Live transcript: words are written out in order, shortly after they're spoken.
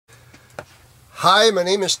Hi, my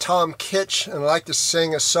name is Tom Kitch, and I'd like to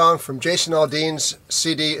sing a song from Jason Aldean's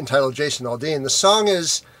CD entitled Jason Aldean. The song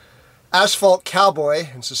is Asphalt Cowboy.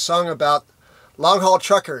 It's a song about long-haul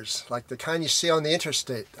truckers, like the kind you see on the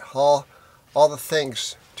interstate, that haul all the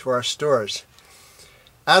things to our stores.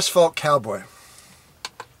 Asphalt Cowboy.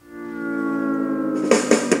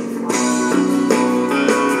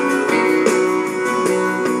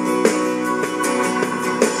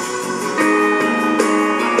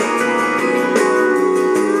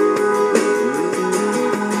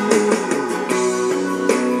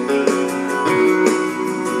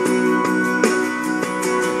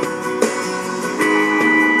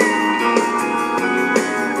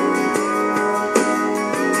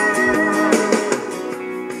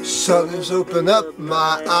 Sun has opened up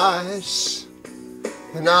my eyes,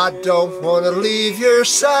 and I don't want to leave your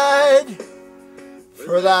side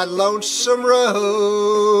for that lonesome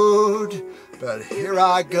road. But here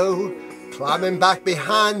I go, climbing back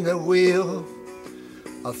behind the wheel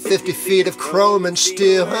of 50 feet of chrome and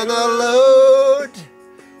steel and a load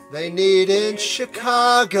they need in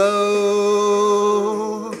Chicago.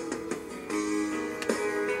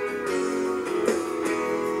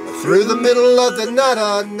 Through the middle of the night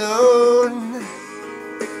unknown,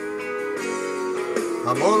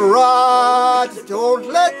 I'm on a ride, don't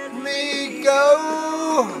let me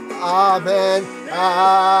go. I'm an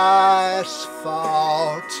asphalt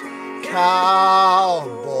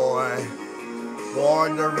cowboy,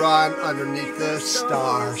 born to run underneath the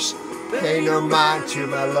stars. Pay no mind to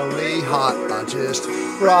my lonely heart, I just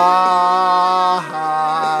ride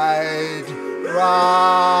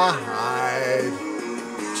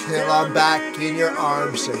till I'm back in your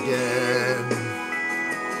arms again.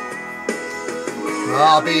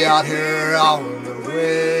 I'll be out here on the wind.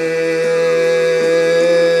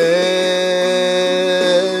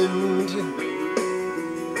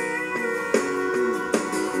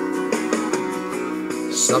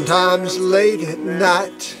 Sometimes late at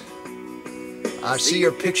night, I see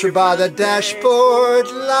your picture by the dashboard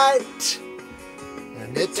light,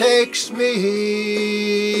 and it takes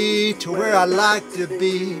me to where I like to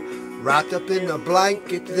be, wrapped up in a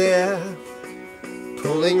blanket there,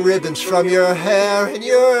 pulling ribbons from your hair and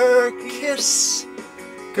your kiss.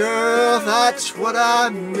 Girl, that's what I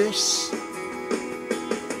miss.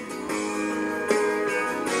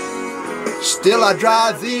 Still I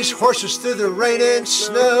drive these horses through the rain and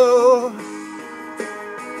snow.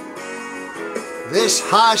 This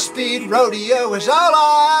high-speed rodeo is all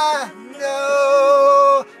I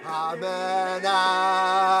know. I'm an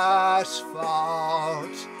asphalt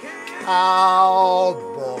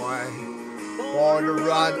cowboy, born to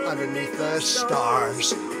run underneath the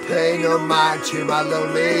stars. Pay no mind to my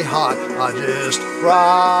lonely heart, I just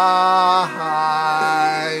ride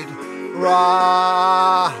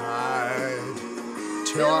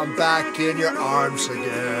till I'm back in your arms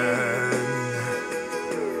again.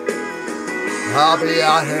 I'll be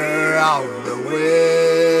out here on the wind,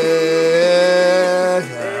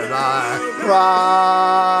 and I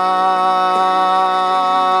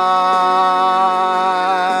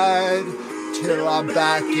ride till I'm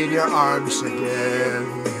back in your arms again.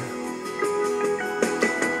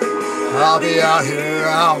 I'll be out here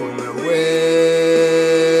on the wind,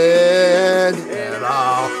 and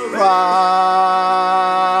I'll ride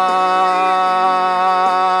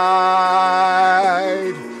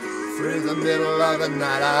through the middle of the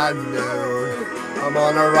night unknown. I'm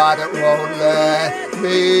on a ride that won't let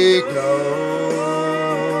me go.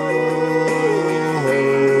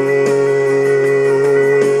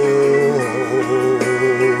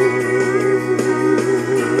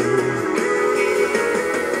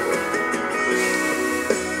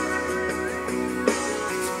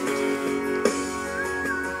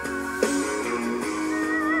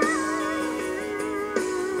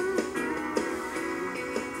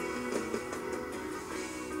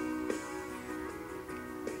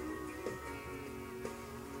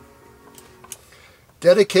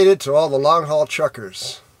 Dedicated to all the long-haul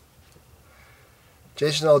truckers.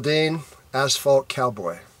 Jason Aldean, Asphalt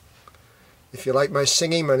Cowboy. If you like my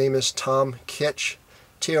singing, my name is Tom Kitch,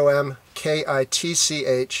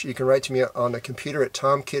 Tomkitch. You can write to me on the computer at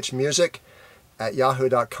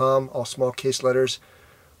tomkitchmusic@yahoo.com, all small case letters,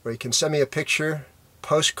 or you can send me a picture,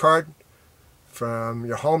 postcard from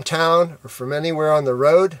your hometown or from anywhere on the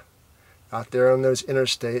road, out there on those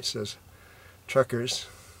interstates, those truckers.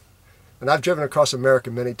 And I've driven across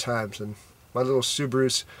America many times, and my little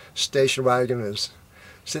Subaru station wagon is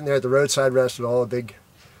sitting there at the roadside rest with all the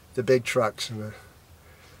big trucks, and it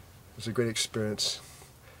was a great experience.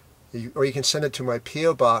 Or you can send it to my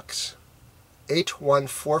P.O. Box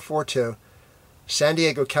 81442, San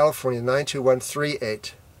Diego, California,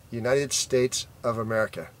 92138, United States of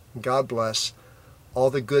America. God bless all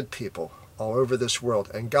the good people all over this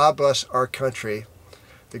world. And God bless our country,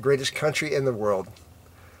 the greatest country in the world.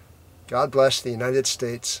 God bless the United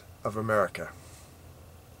States of America.